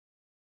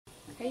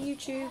Hey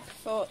YouTube,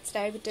 for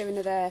today we're doing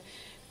another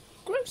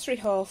grocery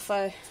haul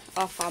for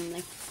our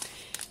family.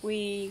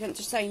 We went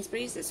to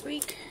Sainsburys this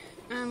week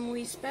and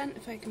we spent,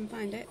 if I can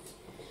find it,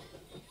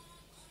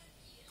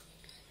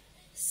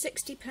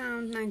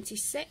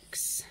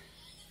 £60.96.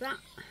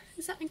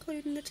 Is that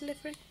including the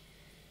delivery?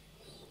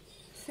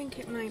 I think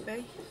it might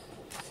be.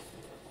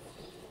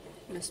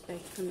 Must be,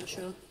 I'm not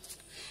sure.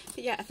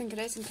 But yeah, I think it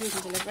is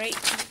including delivery.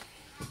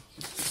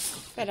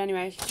 But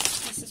anyway,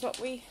 this is what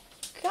we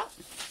got.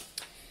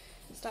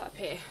 Start up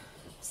here.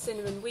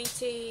 Cinnamon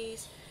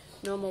Wheaties,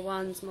 normal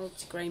ones,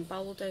 multi-grain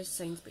boulders,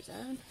 Sainsbury's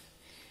own.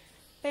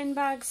 Bin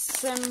bags,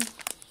 some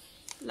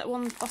little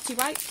one body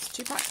wipes,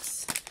 2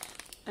 packs,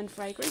 and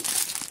fragrant.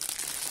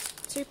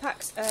 2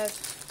 packs of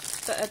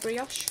butter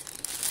brioche.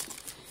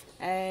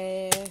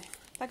 Bag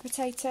of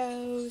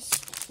potatoes,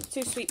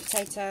 2 sweet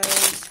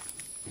potatoes,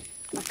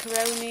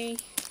 macaroni,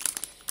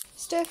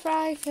 stir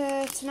fry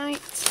for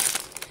tonight,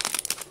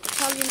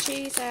 Italian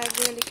cheese, I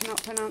really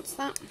cannot pronounce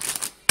that.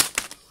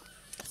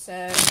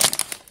 So,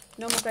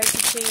 normal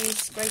grated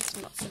cheese,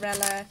 grated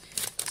mozzarella,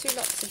 2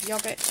 lots of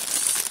yoghurts,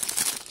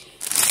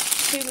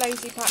 2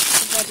 lazy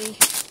packs of ready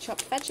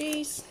chopped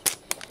veggies,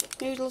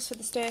 noodles for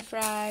the stir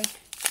fry,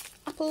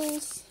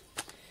 apples,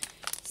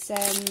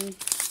 some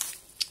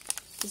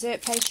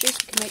dessert pastries,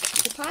 we can make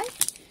apple pie,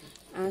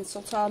 and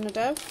sultana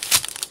dough,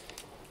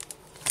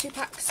 2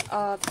 packs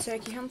of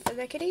turkey ham for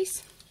the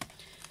kiddies,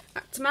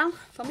 actimel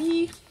for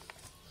me,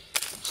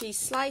 cheese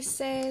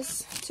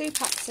slices, 2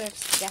 packs of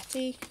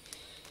spaghetti,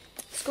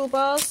 school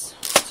bars,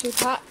 2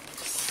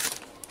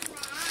 packs,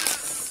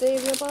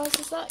 cereal bars,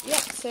 is that?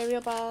 Yep,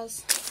 cereal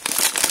bars,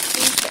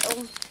 these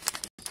little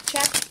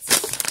checks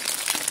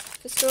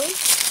for school,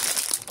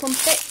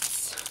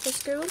 crumpets for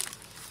school,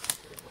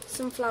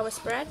 sunflower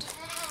spread,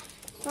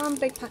 1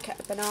 big packet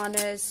of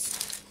bananas,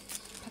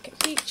 packet of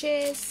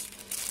peaches,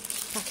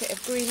 packet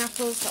of green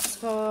apples, that's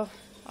for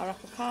our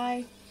apple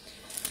pie,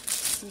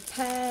 some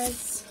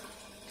pears,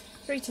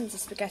 3 tins of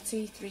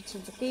spaghetti, 3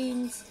 tins of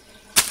beans,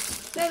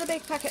 another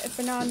big packet of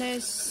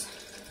bananas,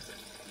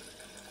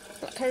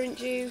 blackcurrant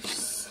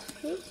juice,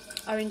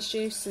 orange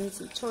juice, and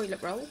some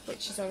toilet roll,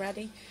 which is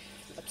already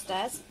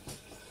upstairs.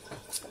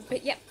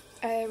 But yeah,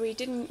 we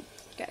didn't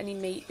get any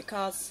meat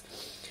because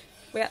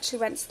we actually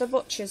went to the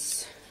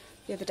butcher's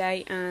the other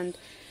day and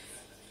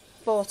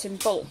bought in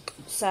bulk,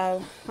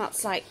 so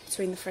that's like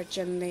between the fridge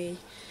and the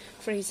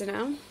freezer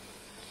now,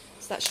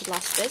 so that should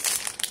last us.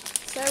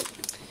 So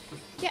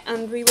yeah,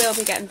 and we will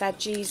be getting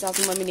veggies as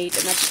and when we need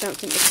them. I just don't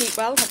think they keep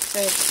well. I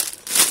prefer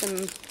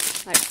some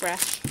like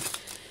fresh.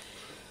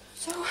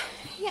 So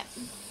yeah,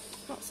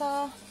 that's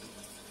our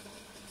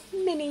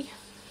mini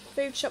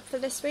food shop for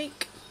this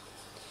week.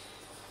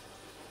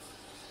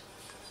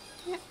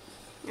 Yeah,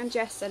 and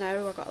yes, I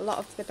know I've got a lot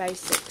of the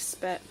basics,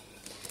 but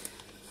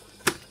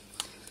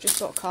just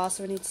bought a car,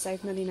 so we need to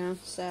save money now.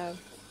 So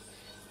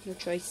no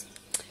choice.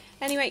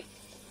 Anyway,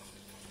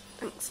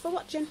 thanks for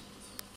watching.